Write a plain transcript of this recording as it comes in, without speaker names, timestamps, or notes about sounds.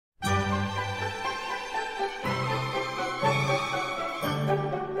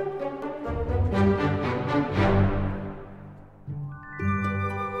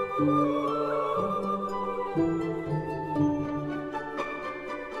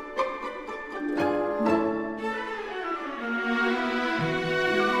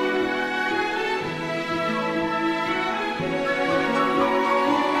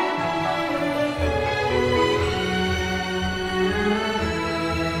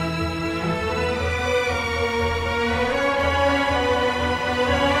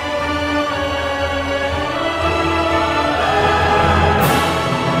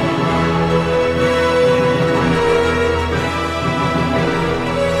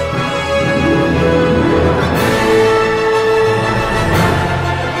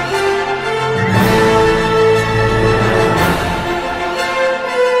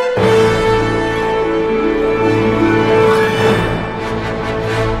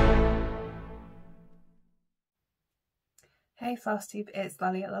Hey Flosstube, it's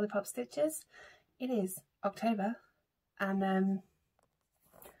Lolly at LollypopStitches. It is October and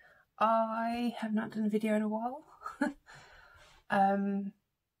I have not done a video in a while.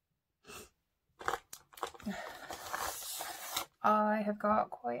 I have got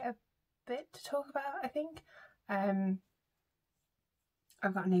quite a bit to talk about, I think. I've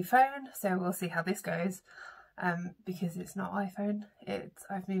got a new phone, so we'll see how this goes, because it's not iPhone.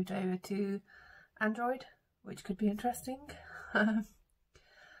 I've moved over to Android, which could be interesting. I'm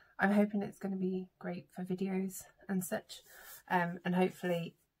hoping it's going to be great for videos and such, and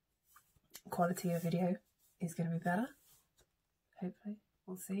hopefully quality of video is going to be better. Hopefully,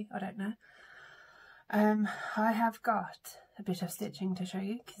 we'll see, I don't know. I have got a bit of stitching to show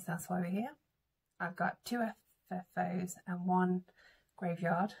you because that's why we're here. I've got 2 FFOs and 1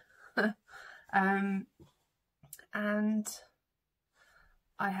 graveyard. And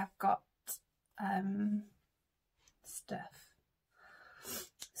I have got stuff.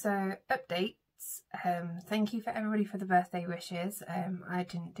 So updates. Thank you for everybody for the birthday wishes. I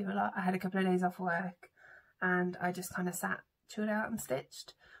didn't do a lot. I had a couple of days off work and I just kind of sat, chilled out and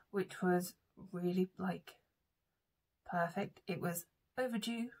stitched, which was really like perfect. It was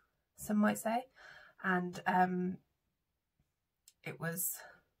overdue, some might say, and it was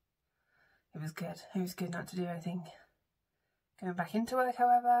good. It was good not to do anything. Going back into work,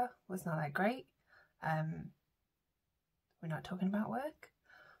 however, was not that great. We're not talking about work.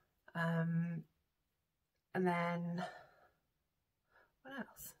 And then what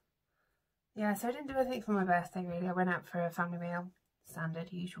else? Yeah, so I didn't do anything for my birthday really. I went out for a family meal,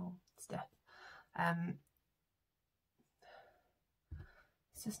 standard, usual stuff.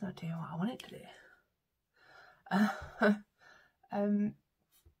 It's just not doing what I want it to do.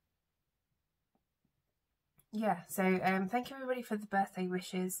 Yeah, so thank you everybody for the birthday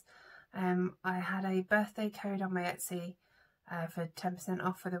wishes. I had a birthday code on my Etsy for 10%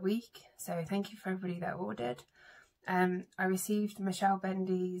 off for the week, so thank you for everybody that ordered. I received Michelle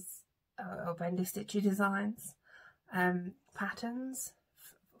Bendy's or Bendy Stitchy Designs patterns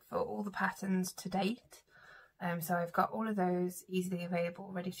for all the patterns to date. So I've got all of those easily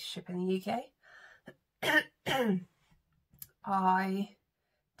available, ready to ship in the UK. I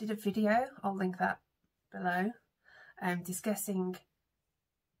did a video, I'll link that below, discussing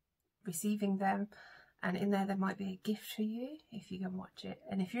receiving them, and in there might be a gift for you if you can watch it.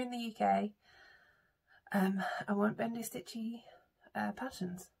 And if you're in the UK, I want Bendy Stitchy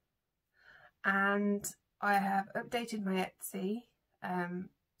patterns. And I have updated my Etsy,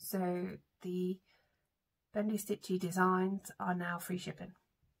 so the Bendy Stitchy designs are now free shipping.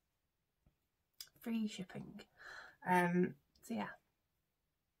 Free shipping. So yeah,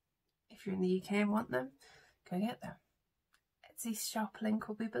 if you're in the UK and want them, go get them. Etsy shop link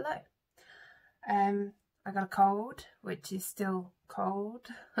will be below. I got a cold, which is still cold.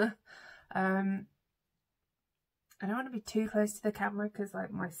 I don't want to be too close to the camera because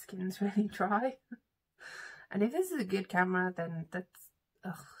like my skin's really dry. And if this is a good camera, then that's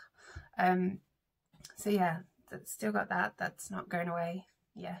so yeah, that's still got that. That's not going away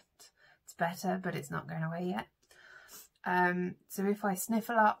yet. It's better, but it's not going away yet. So if I sniff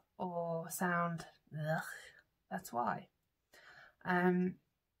a lot or sound ugh, that's why.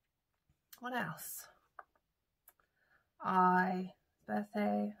 What else?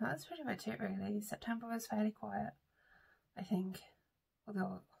 Birthday, that's pretty much it really. September was fairly quiet, I think.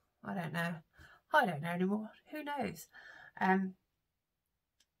 Although, I don't know anymore. Who knows? In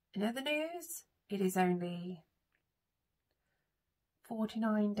other news, it is only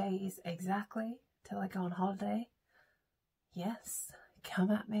 49 days exactly till I go on holiday. Yes,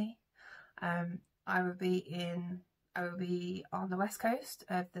 come at me. I will be on the west coast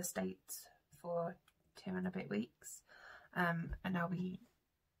of the States for 2 and a bit weeks, and I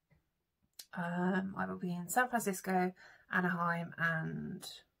will be in San Francisco, Anaheim and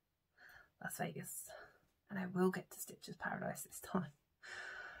Las Vegas, and I will get to Stitches Paradise this time.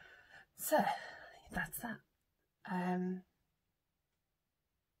 So that's that.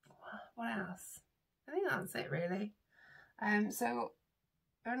 What else? I think that's it really. So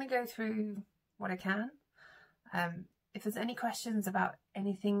I'm going to go through what I can. If there's any questions about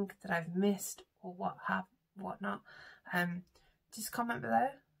anything that I've missed or whatnot, just comment below,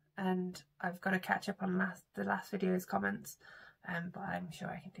 and I've got to catch up on the last video's comments, but I'm sure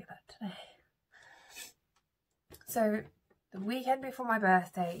I can do that today. So the weekend before my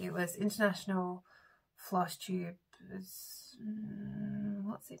birthday, it was International Flosstube,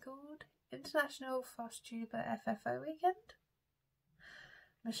 what's it called? International Flosstuber FFO weekend.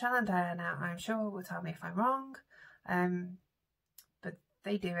 Michelle and Diana, I'm sure, will tell me if I'm wrong, but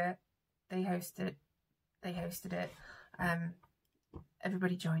they do it. They hosted it.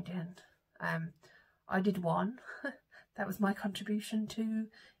 everybody joined in. I did one. That was my contribution to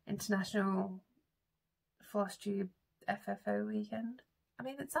International Flosstube FFO weekend. I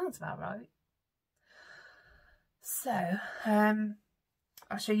mean, it sounds about right. So,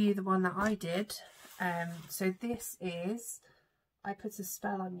 I'll show you the one that I did. So this is I Put a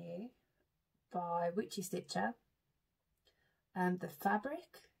Spell on You by Witchy Stitcher. The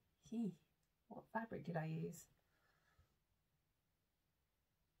fabric, what fabric did I use?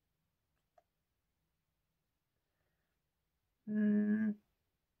 I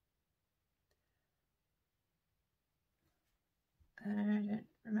don't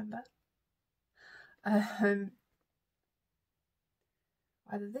remember.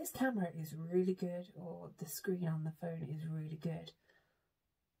 Either this camera is really good or the screen on the phone is really good.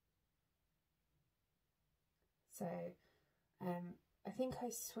 So, I think I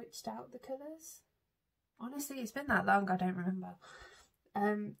switched out the colours. Honestly, it's been that long, I don't remember.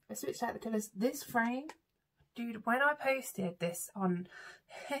 I switched out the colours. This frame, dude, when I posted this on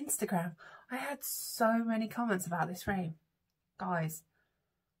Instagram, I had so many comments about this frame. Guys,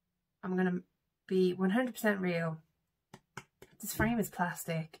 I'm going to be 100% real. This frame is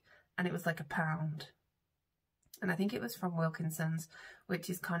plastic and it was like £1. And I think it was from Wilkinson's,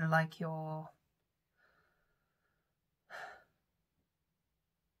 which is kind of like your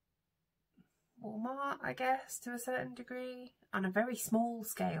Walmart, I guess, to a certain degree, on a very small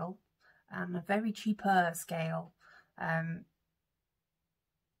scale and a very cheaper scale. Like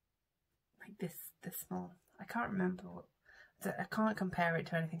this small. I can't remember what, I can't compare it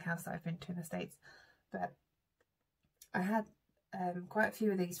to anything else that I've been to in the States, but I had quite a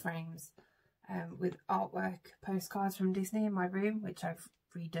few of these frames with artwork postcards from Disney in my room, which I've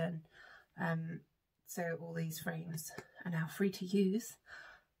redone. So all these frames are now free to use.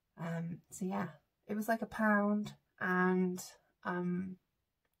 So yeah, it was like £1 and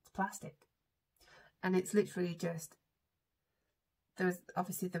it's plastic. And it's literally just, there was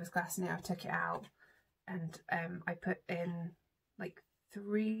glass in it. I took it out and I put in like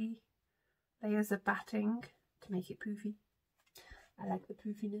 3 layers of batting to make it poofy. I like the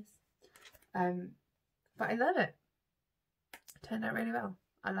poofiness. But I love it. It turned out really well.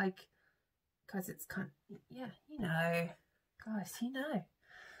 I like, because it's kind of, yeah, you know, guys, you know.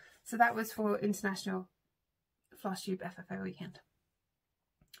 So that was for International Flosstube FFO weekend.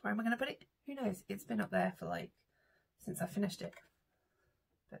 Where am I going to put it? Who knows? It's been up there for like, since I finished it.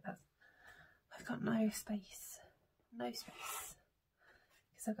 But that's, I've got no space. No space.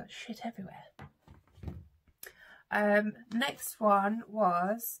 Because I've got shit everywhere. Next one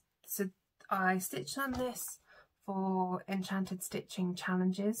was, so I stitched on this for Enchanted Stitching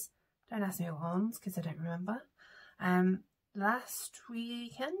Challenges. Don't ask me what ones because I don't remember. Last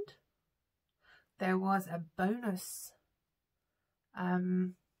weekend there was a bonus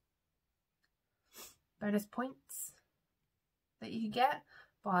bonus points that you could get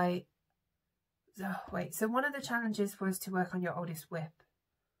by, oh wait, so one of the challenges was to work on your oldest whip.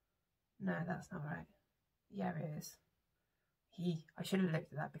 No, that's not right. Yeah, it is. I should have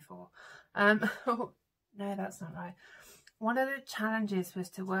looked at that before. No, that's not right. One of the challenges was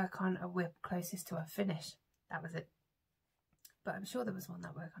to work on a whip closest to a finish. That was it. But I'm sure there was one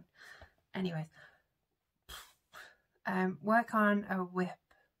that worked on. Anyways, work on a whip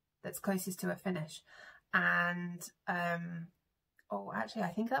that's closest to a finish. And, oh, actually,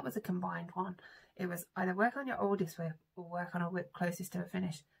 I think that was a combined one. It was either work on your oldest whip or work on a whip closest to a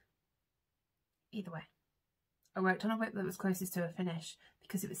finish. Either way. I worked on a whip that was closest to a finish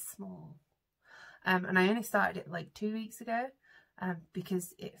because it was small. And I only started it like 2 weeks ago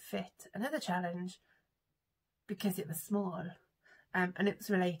because it fit another challenge because it was small and it was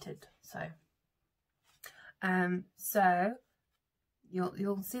related. So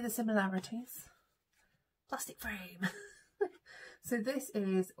you'll see the similarities. Plastic frame. So this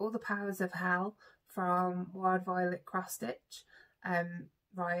is All the Powers of Hell from Wild Violet Cross Stitch.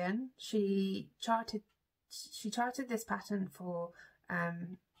 Ryan, she charted this pattern for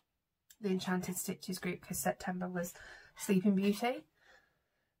the Enchanted Stitches group because September was Sleeping Beauty.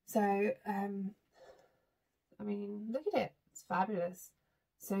 So I mean, look at it, it's fabulous.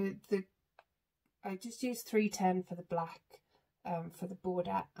 So I just used 310 for the black, for the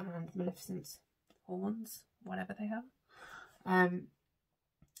border and Maleficent's horns, whatever they are.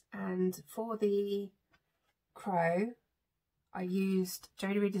 And for the crow, I used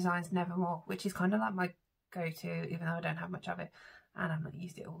Jodie Redesign's Nevermore, which is kind of like my go-to, even though I don't have much of it and I've not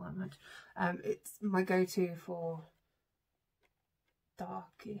used it all that much. It's my go-to for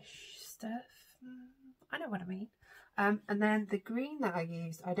darkish stuff. I know what I mean. And then the green that I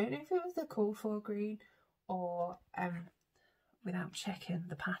used, I don't know if it was the called for green or without checking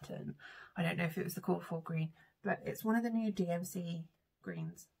the pattern, I don't know if it was the called for green, but it's one of the new DMC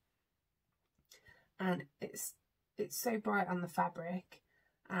greens, and it's so bright on the fabric,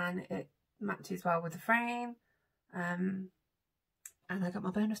 and it matches well with the frame, and I got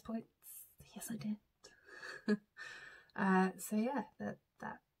my bonus points. Yes, I did. So yeah, that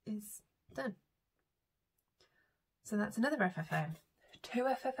is done. So that's another FFO. 2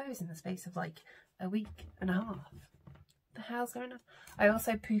 FFOs in the space of like a week and a half. What the hell's going on? I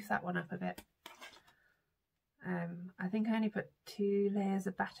also poofed that one up a bit. I think I only put 2 layers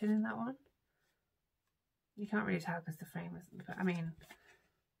of batten in that one. You can't really tell because the frame isn't, but I mean,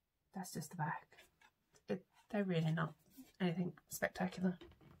 that's just the back. They're really not anything spectacular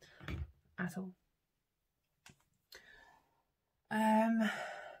at all.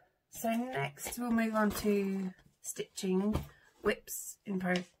 So next we'll move on to stitching whips in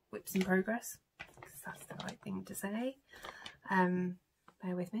progress, because that's the right thing to say.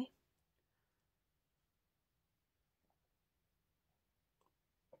 Bear with me.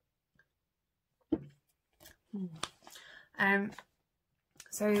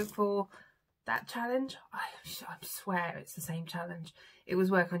 So for that challenge, I swear it's the same challenge. It was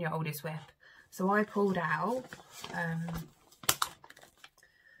work on your oldest whip. So I pulled out,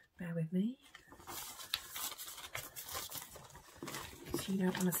 bear with me, because you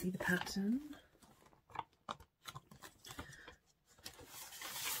don't want to see the pattern.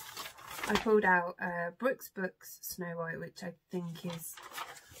 I pulled out Brooks Books Snow White, which I think is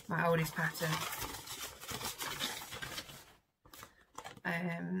my oldest pattern.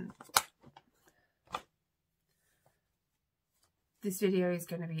 This video is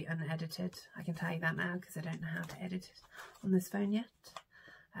going to be unedited. I can tell you that now because I don't know how to edit it on this phone yet.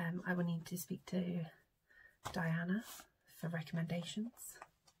 I will need to speak to Diana for recommendations.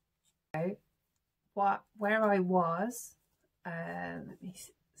 So, where I was, let me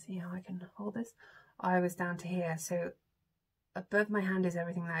see how I can hold this. I was down to here, so above my hand is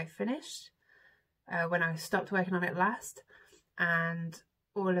everything that I finished when I stopped working on it last, and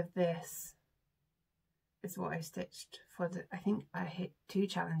all of this is what I stitched for the, I think I hit 2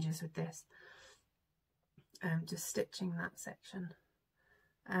 challenges with this, just stitching that section.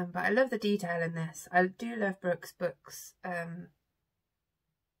 But I love the detail in this. I do love Brooks Books, what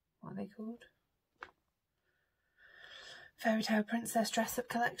are they called? Fairy Tale Princess dress up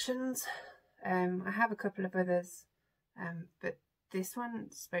collections. I have a couple of others, but this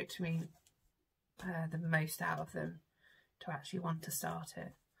one spoke to me the most out of them to actually want to start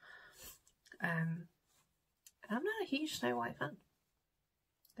it. And I'm not a huge Snow White fan,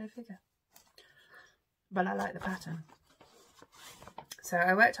 go figure, but I like the pattern. So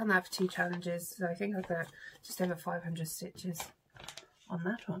I worked on that for 2 challenges, so I think I've got just over 500 stitches on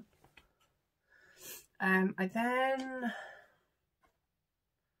that one. I then,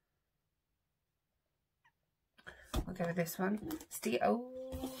 I'll go with this one. Oh,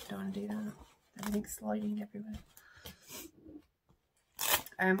 don't want to do that. Everything's sliding everywhere.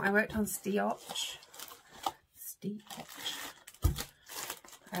 I worked on Stitch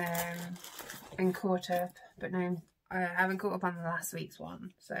and caught up, but no, I haven't caught up on the last week's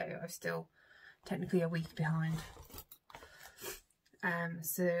one, so I'm still technically a week behind.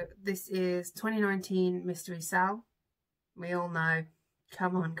 So this is 2019 Mystery Cell. We all know.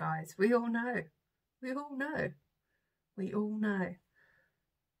 Come on, guys. We all know. We all know. We all know.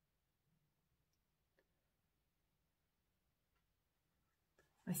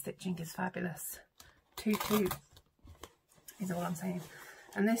 My stitching is fabulous. Toot toot is all I'm saying.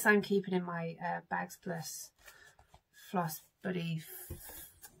 And this I'm keeping in my Bags Plus Floss Buddy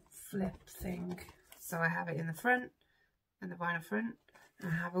flip thing. So I have it in the front and the vinyl front,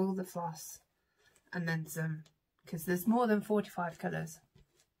 and I have all the floss and then some, because there's more than 45 colours.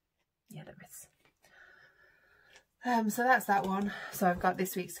 Yeah, there is. So that's that one. So I've got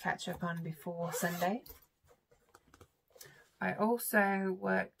this week's catch up on before Sunday. I also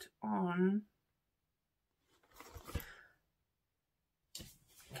worked on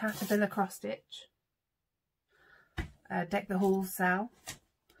Caterpillar cross stitch, Deck the Hall sale.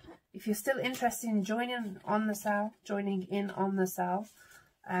 If you're still interested in joining in on the sale,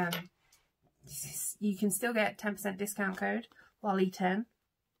 you can still get 10% discount code Lolly10.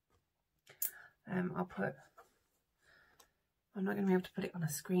 I'm not going to be able to put it on a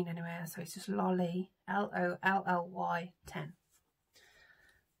screen anywhere, so it's just Lolly, Lolly 10.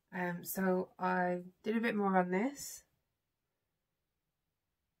 So I did a bit more on this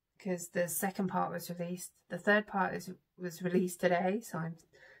because the second part was released. The third part was released today, so I'm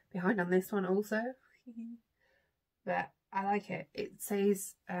behind on this one also. But I like it. It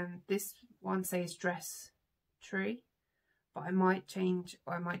says this one says dress tree, but I might change,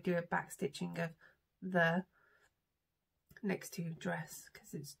 or I might do a back stitching of the next to dress,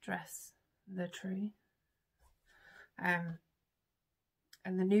 because it's dress the tree. And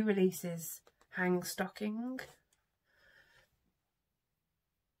the new release is hang stocking,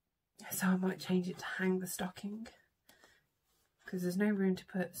 so I might change it to hang the stocking, because there's no room to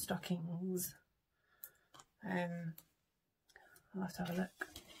put stockings. I'll have to have a look.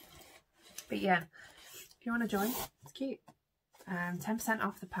 But yeah, if you want to join, it's cute. 10%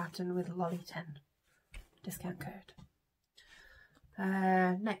 off the pattern with Lolly10 discount code.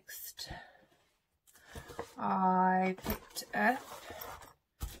 Next, I picked up,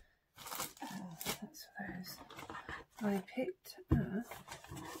 that's for those, I picked up,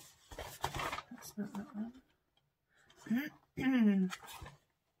 that's not that one.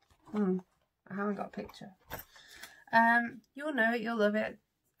 I haven't got a picture. You'll know it, you'll love it.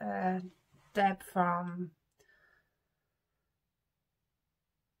 Deb from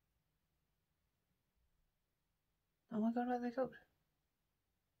oh my god, what are they called?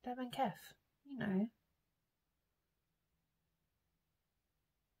 Deb and Kev, you know.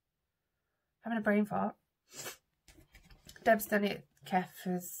 Having a brain fart. Deb's done it, Kev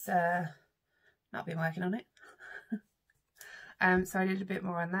has not been working on it. So I did a bit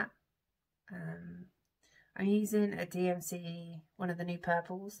more on that. I'm using a DMC, one of the new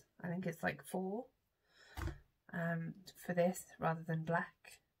purples. I think it's like 4 for this rather than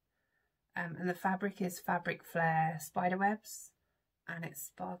black. And the fabric is Fabric Flare Spiderwebs, and it's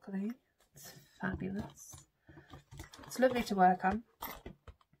sparkly. It's fabulous. It's lovely to work on.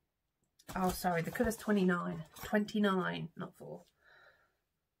 Oh, sorry, the colour's 29. 29, not 4.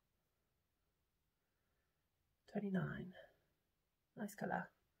 29. Nice colour.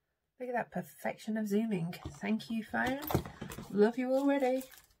 Look at that perfection of zooming. Thank you, phone. Love you already.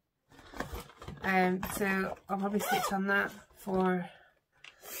 So I'll probably stitch on that for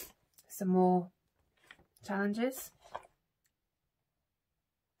some more challenges.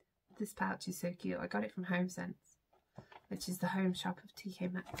 This pouch is so cute. I got it from HomeSense, which is the home shop of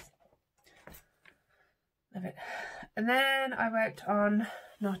TK Maxx. Love it. And then I worked on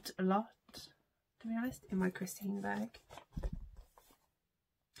not a lot, to be honest, in my Christine bag.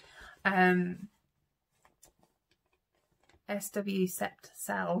 SW Sept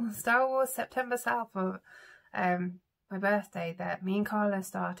sale, Star Wars September sale for my birthday that me and Carla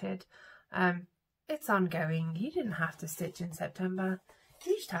started. It's ongoing. You didn't have to stitch in September.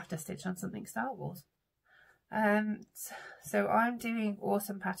 You just have to stitch on something Star Wars. So I'm doing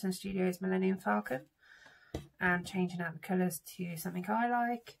Awesome Pattern Studios Millennium Falcon and changing out the colours to something I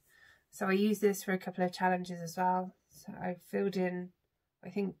like. So I use this for a couple of challenges as well. So I filled in, I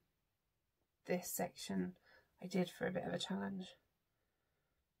think this section I did for a bit of a challenge.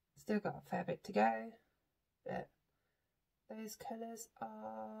 Still got a fair bit to go, but those colours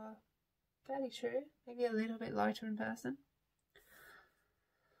are fairly true, maybe a little bit lighter in person.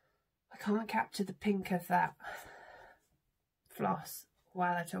 I can't capture the pink of that floss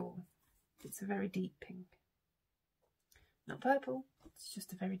well at all. It's a very deep pink. Not purple, it's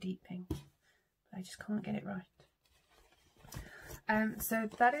just a very deep pink. But I just can't get it right. So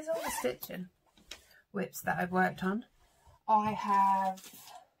that is all the stitching whips that I've worked on. I have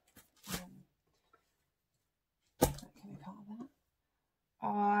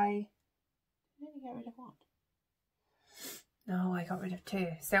I didn't get rid of one. No, I got rid of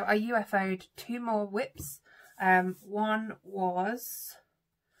 2. So I UFO'd 2 more whips. One was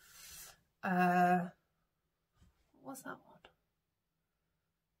what was that one?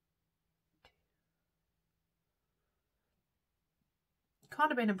 Can't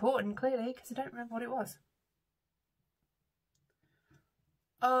have been important, clearly, because I don't remember what it was.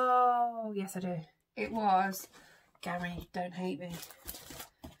 Oh, yes I do. It was, Gary, don't hate me.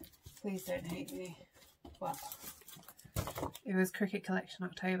 Please don't hate me. What? It was Cricket Collection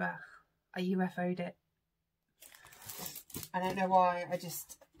October. I UFO'd it. I don't know why, I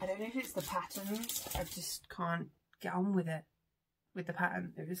don't know if it's the patterns. I just can't get on with it, with the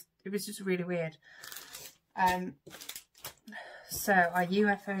pattern. It was just really weird. So I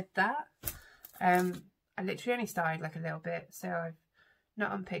UFO'd that. I literally only started like a little bit, so I've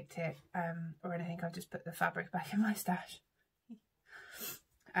not unpicked it or anything. I've just put the fabric back in my stash.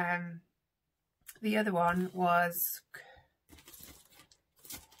 The other one was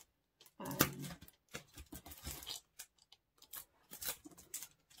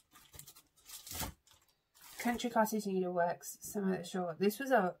Country Cottage Needleworks, some of it short. This was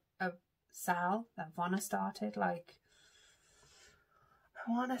a sale that Vonna started, like,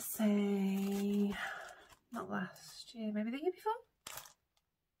 I want to say, not last year, maybe the year before?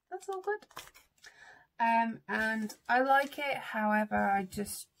 I that's all good. And I like it, however, I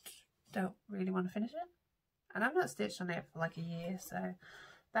just don't really want to finish it. And I've not stitched on it for like a year, so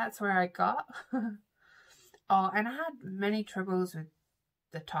that's where I got. Oh, and I had many troubles with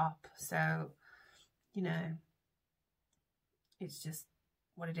the top, so, you know, it's just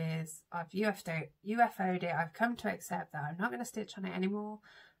what it is. I've UFO'd it. I've come to accept that I'm not going to stitch on it anymore,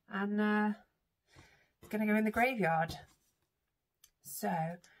 and it's going to go in the graveyard. So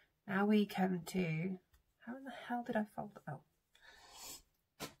now we come to, how in the hell did I fold it? Oh,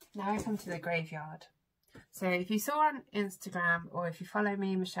 now I come to the graveyard. So if you saw on Instagram, or if you follow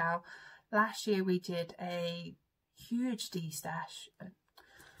me, Michelle, last year we did a huge de-stash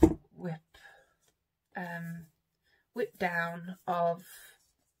whip down of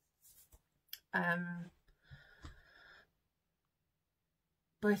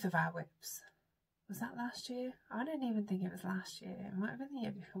both of our whips. Was that last year? I don't even think it was last year. It might have been the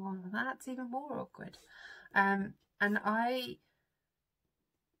year before. That's even more awkward. And I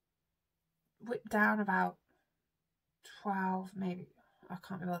whipped down about 12, maybe, I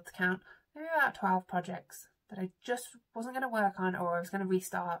can't be able to count, maybe about 12 projects that I just wasn't going to work on, or I was going to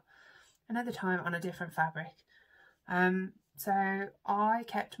restart another time on a different fabric. So I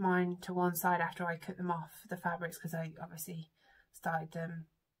kept mine to one side after I cut them off the fabrics, because I obviously started them.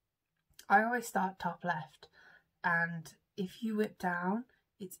 I always start top left, and if you whip down,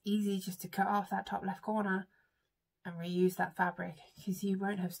 it's easy just to cut off that top left corner and reuse that fabric, because you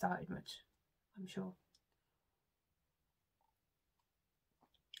won't have started much, I'm sure.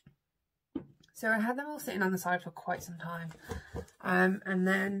 So I had them all sitting on the side for quite some time, and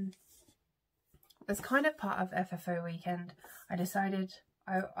then as kind of part of FFO weekend, I decided,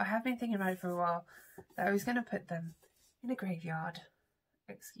 I have been thinking about it for a while, that I was going to put them in a graveyard.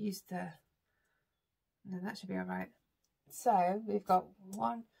 Excuse the, no, that should be alright. So we've got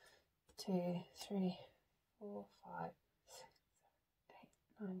 1, 2, 3, 4, 5, 6,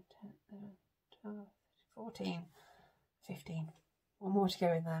 7, 8, 9, 10, 11, 12, 14, 15. One more to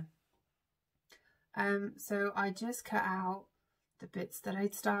go in there. So I just cut out the bits that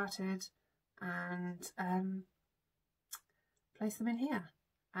I'd started and place them in here,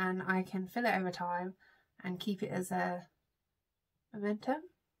 and I can fill it over time and keep it as a momentum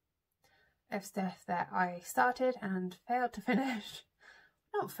of stuff that I started and failed to finish.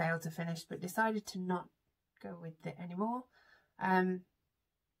 Not failed to finish, but decided to not go with it anymore.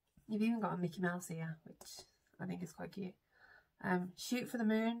 You've even got a Mickey Mouse here, which I think is quite cute. Shoot for the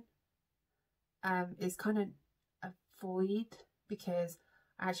Moon is kind of a void, because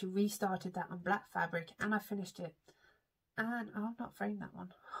I actually restarted that on black fabric and I finished it, and I've not framed that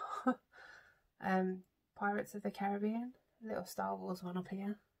one. Pirates of the Caribbean, little Star Wars one up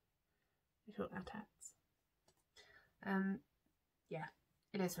here, little AT-ATs. Yeah,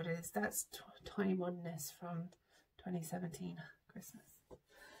 it is what it is. That's 21ness from 2017 Christmas.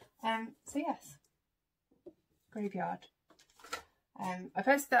 So yes, graveyard. I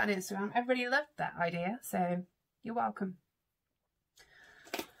posted that on Instagram. Everybody loved that idea, so you're welcome.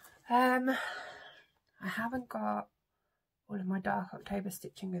 I haven't got all of my Dark October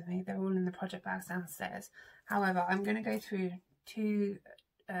stitching with me. They're all in the project bags downstairs. However, I'm going to go through 2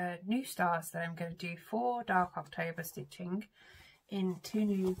 new starts that I'm going to do for Dark October stitching in 2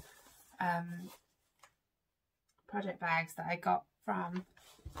 new project bags that I got from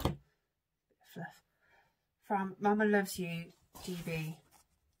Mama Loves You GB.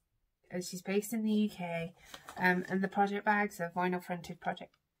 She's based in the UK, and the project bags are vinyl fronted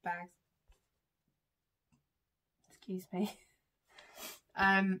project bags. Excuse me.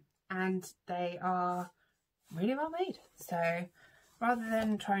 And they are really well made. So rather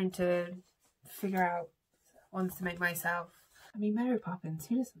than trying to figure out ones to make myself, I mean, Mary Poppins,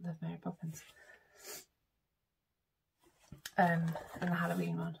 who doesn't love Mary Poppins? And the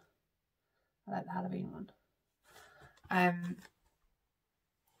Halloween one. I like the Halloween one.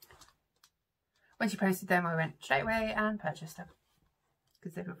 When she posted them, I went straight away and purchased them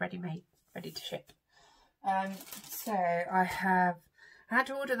because they were ready made, ready to ship. So I had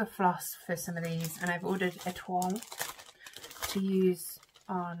to order the floss for some of these, and I've ordered a toile to use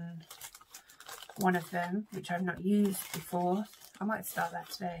on one of them, which I've not used before. I might start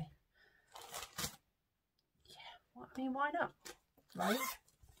that today. Yeah, well, I mean, why not, right?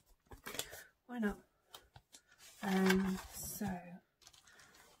 Why not? So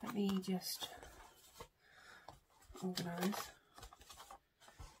let me just organise.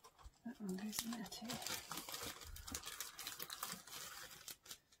 That one goes in there too.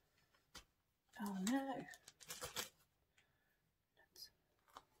 Oh no.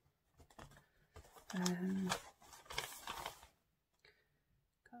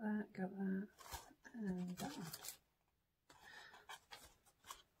 Got that. that, got that, and that one.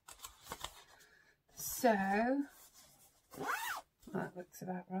 So that looks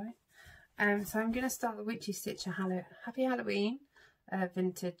about right. So I'm going to start the Witchy Stitch Happy Halloween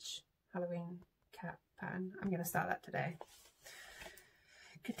vintage Halloween cat pattern. I'm going to start that today.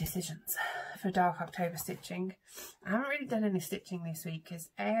 Good decisions for dark October stitching. I haven't really done any stitching this week because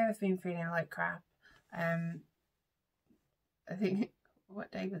I've been feeling like crap. I think,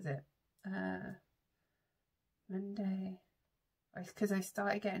 what day was it? Monday. Because I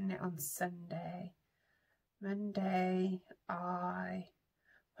started getting it on Sunday. Monday I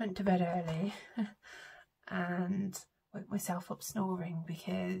went to bed early and woke myself up snoring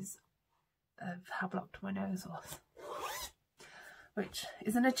because of how blocked my nose was, which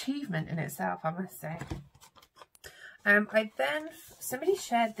is an achievement in itself, I must say. Somebody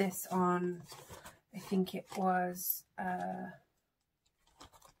shared this on, I think it was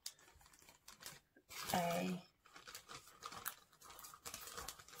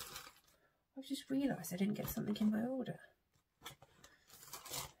I've just realised I didn't get something in my order.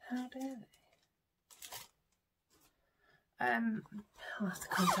 How dare they? I'll have to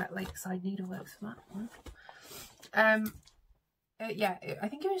contact Lakeside Needleworks for that one. Yeah, I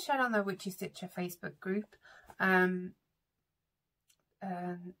think it was shared on the Witchy Stitcher Facebook group. And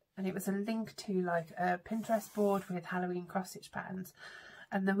it was a link to like a Pinterest board with Halloween cross stitch patterns.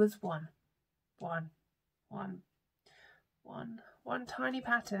 And there was one tiny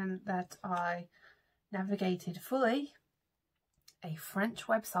pattern that I navigated fully, a French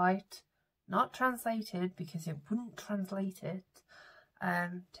website, not translated because it wouldn't translate it,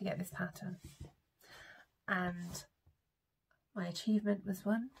 to get this pattern. And my achievement was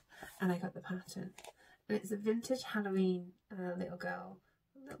won and I got the pattern. And it's a vintage Halloween little girl,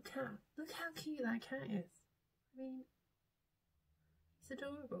 a little cat. Look how cute that cat is. I mean, it's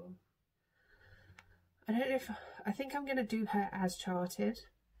adorable. I don't know if, I think I'm going to do her as charted.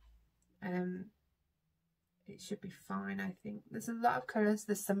 It should be fine, I think. There's a lot of colours,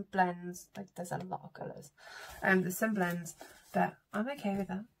 there's some blends, like there's a lot of colours. There's some blends, but I'm okay with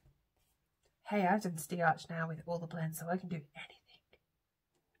that. Hey, I've done Stitch now with all the blends, so I can do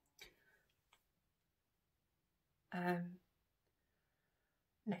anything.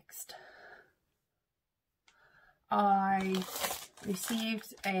 Next. I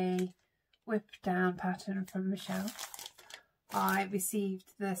received a whip down pattern from Michelle. I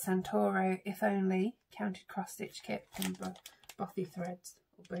received the Santoro If Only counted cross stitch kit from Bothy Threads,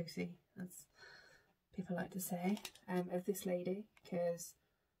 or Bothy as people like to say, of this lady, because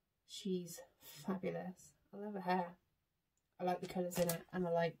she's fabulous. I love her hair, I like the colours in it, and I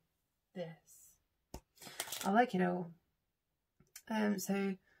like this. I like it all.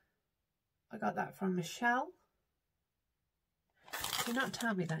 So I got that from Michelle. Do not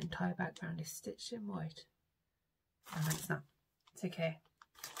tell me that entire background is stitched in white. Oh, no, it's not. It's okay.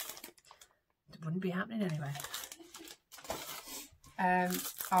 It wouldn't be happening anyway.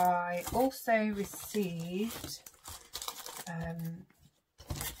 I also received, oh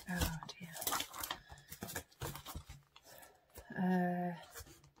dear.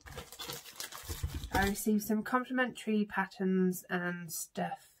 I received some complimentary patterns and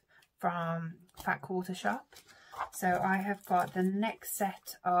stuff from Fat Quarter Shop. So I have got the next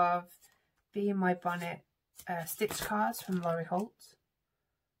set of Be In My Bonnet stitch cards from Laurie Holt.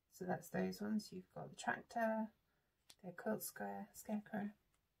 So that's those ones. You've got the tractor, the quilt scarecrow,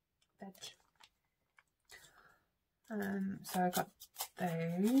 veg. So I got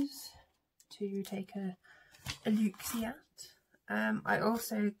those to take a look-see at. I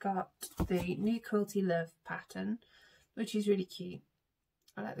also got the new Quilty Love pattern, which is really cute.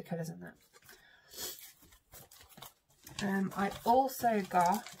 I like the colours on that. I also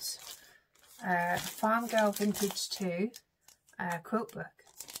got Farm Girl Vintage 2 quilt book.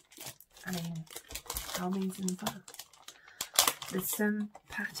 I mean, how amazing is that? There's some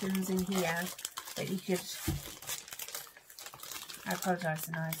patterns in here that you could... I apologise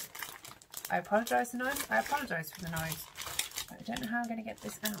for the noise. I apologise for the noise. I apologise for the noise. But I don't know how I'm going to get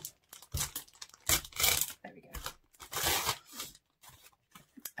this out. There we go.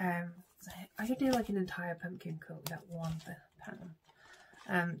 So I could do like an entire pumpkin quilt with that one pattern.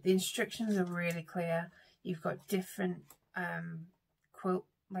 The instructions are really clear. You've got different quilt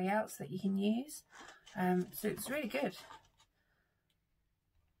layouts that you can use. So it's really good.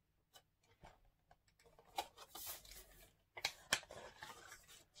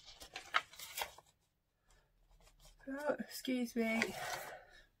 Oh, excuse me.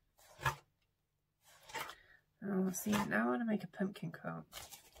 Oh, see, now I want to make a pumpkin quilt.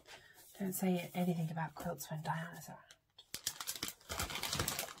 Don't say anything about quilts when Diana's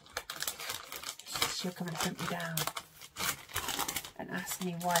she'll come and hunt me down and ask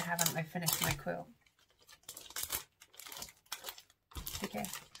me why haven't I finished my quilt. Okay.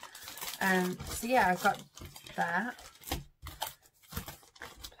 So yeah, I've got that.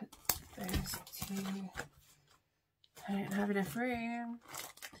 Put those two. I don't have enough room.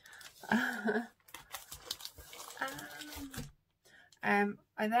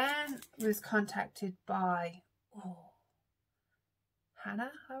 I then was contacted by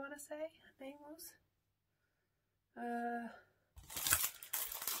Hannah, I want to say her name was.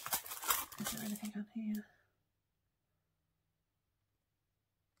 Is there anything on here?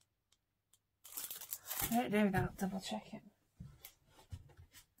 I don't know without double checking.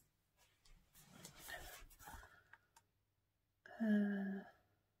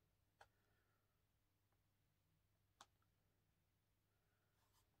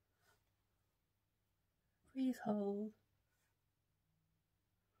 Please hold.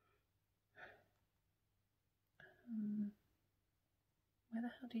 Where the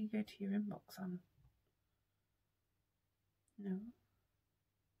hell do you go to your inbox on? No.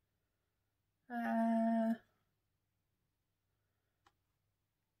 No.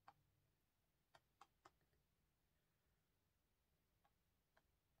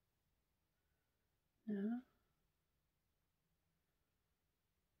 No.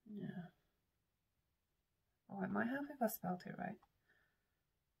 Oh, it might have if I spelled it right.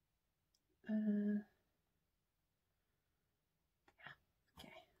 Yeah.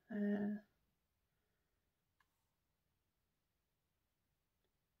 Okay.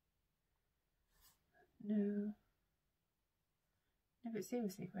 No. No, but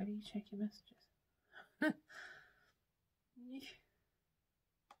seriously, where do you check your messages?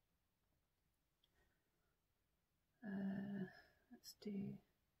 Let's do.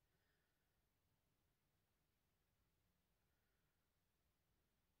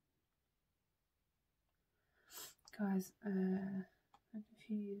 Guys, I'm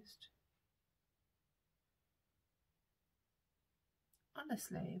confused.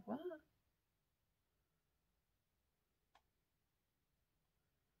 Honestly, what?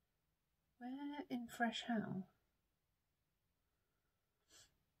 Where in Fresh Hell?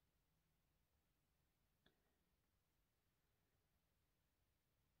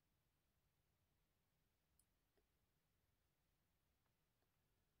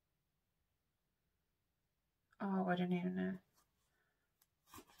 Oh, I don't even know.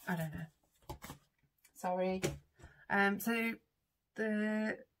 I don't know. Sorry. So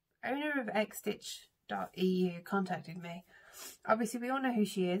the owner of Xstitch EU contacted me. Obviously, we all know who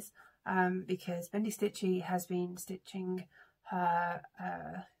she is, because BENDY STITCHY has been stitching her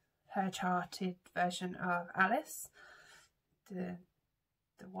charted version of Alice, the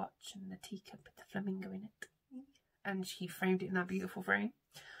watch and the teacup with the flamingo in it, and she framed it in that beautiful frame.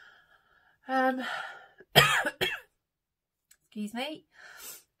 Excuse me.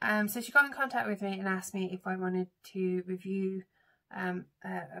 So she got in contact with me and asked me if I wanted to review a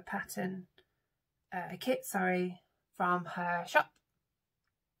pattern, a kit, sorry, from her shop.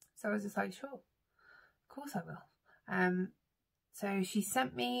 So I was just like, sure, of course I will. So she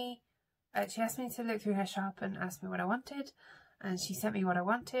sent me, she asked me to look through her shop and ask me what I wanted, and she sent me what I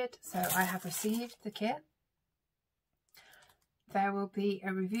wanted. So I have received the kit. There will be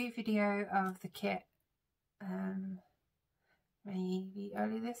a review video of the kit maybe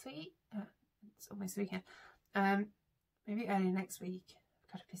early this week. It's almost the weekend. Maybe early next week.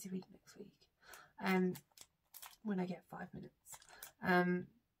 I've got a busy week next week. When I get 5 minutes.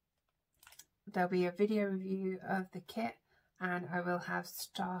 There'll be a video review of the kit, and I will have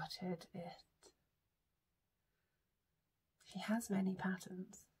started it. She has many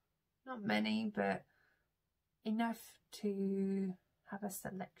patterns. Not many, but enough to have a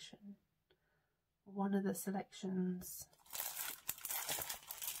selection. One of the selections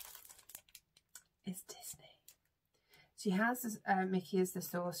is Disney. She has Mickey as the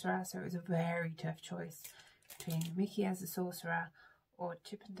sorcerer, so it was a very tough choice between Mickey as the sorcerer or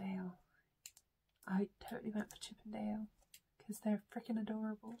Chippendale. I totally went for Chippendale because they're freaking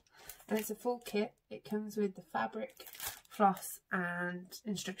adorable. And it's a full kit. It comes with the fabric, floss and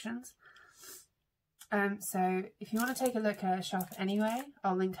instructions. So if you want to take a look at her shop anyway,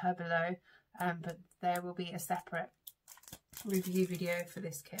 I'll link her below, but there will be a separate review video for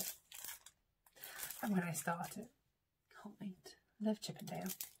this kit. And when I start it, can't wait. Love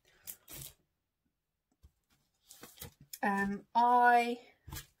Chippendale. I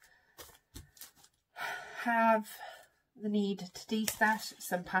have the need to de-stash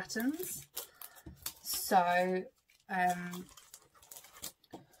some patterns, so wait,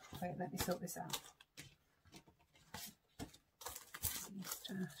 let me sort this out.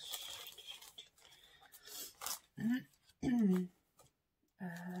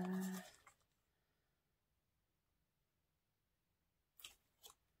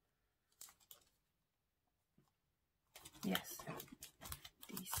 Yes,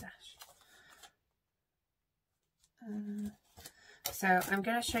 D-stash. So I'm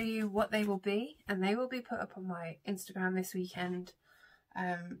going to show you what they will be, and they will be put up on my Instagram this weekend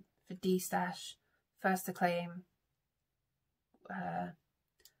for D-stash. First to claim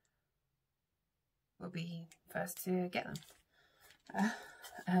will be first to get them.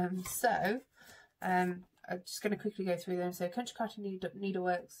 I'm just going to quickly go through them. So Country Cotton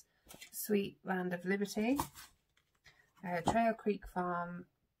Needleworks, Sweet Land of Liberty, Trail Creek Farm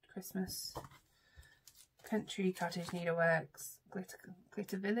Christmas, Country Cottage Needleworks,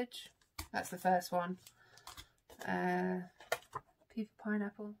 Glitter Village, that's the first one, People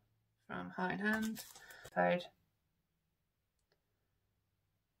Pineapple from Heart in Hand, Code,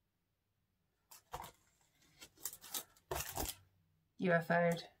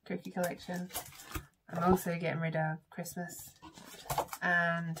 UFO'd Cookie Collection. I'm also getting rid of Christmas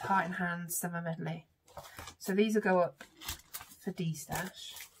and Heart in Hand Summer Medley. So these will go up for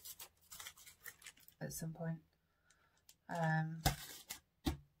D-stash at some point.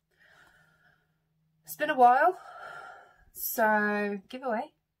 It's been a while, so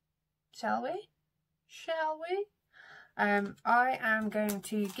giveaway, shall we? I am going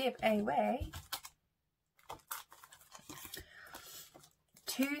to give away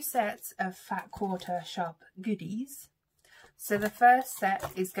 2 sets of Fat Quarter Shop goodies. So the first set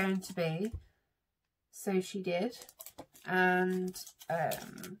is going to be So She Did and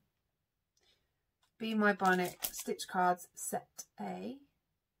Be My Bonnet Stitch Cards Set A.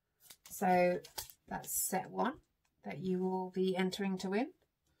 So that's set 1 that you will be entering to win.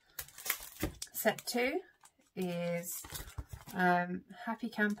 Set 2 is Happy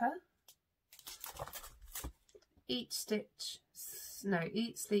Camper, Eat, Sleep,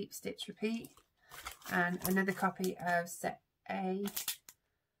 Stitch, Repeat, and another copy of set A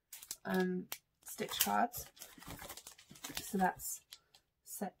stitch cards. So that's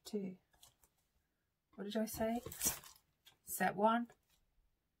set 2. What did I say? Set 1,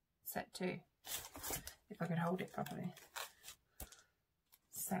 set 2. If I could hold it properly.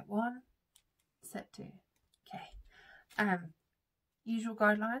 Set 1, set 2. Okay. Usual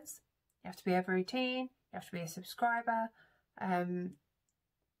guidelines. You have to be over 18. You have to be a subscriber. And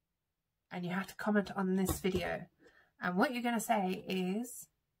you have to comment on this video. And what you're going to say is,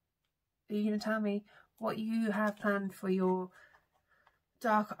 are you going to tell me what you have planned for your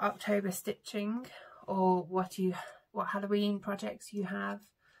Dark October stitching, or what Halloween projects you have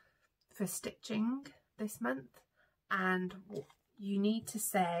for stitching this month? And you need to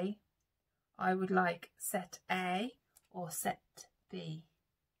say, I would like set A or set B.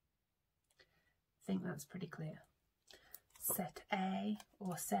 I think that's pretty clear. Set A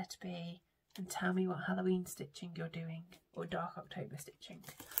or set B, and tell me what Halloween stitching you're doing, or Dark October stitching.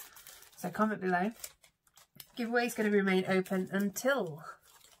 So comment below. Giveaway is going to remain open until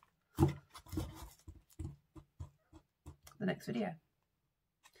the next video.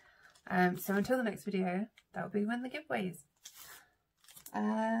 So until the next video, that will be when the giveaway is.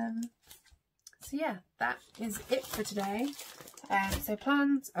 So yeah, that is it for today. So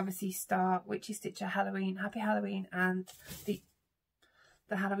plans obviously start Witchy Stitcher Halloween, Happy Halloween, and the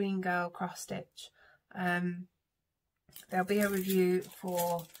Halloween Girl cross stitch. There'll be a review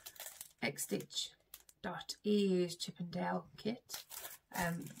for Xstitch EU's Chippendale kit.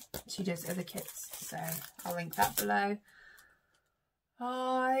 She does other kits, so I'll link that below.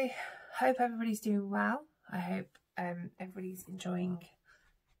 I hope everybody's doing well. I hope everybody's enjoying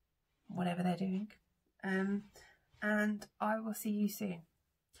whatever they're doing. And I will see you soon.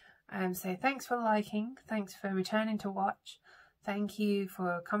 So thanks for liking, thanks for returning to watch, thank you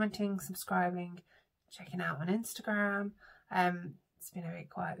for commenting, subscribing, checking out on Instagram. It's been a bit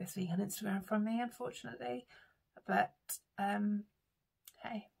quiet this week on Instagram from me, unfortunately, but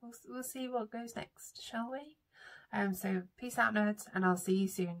hey, we'll see what goes next, shall we? So peace out, nerds, and I'll see you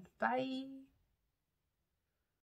soon. Bye.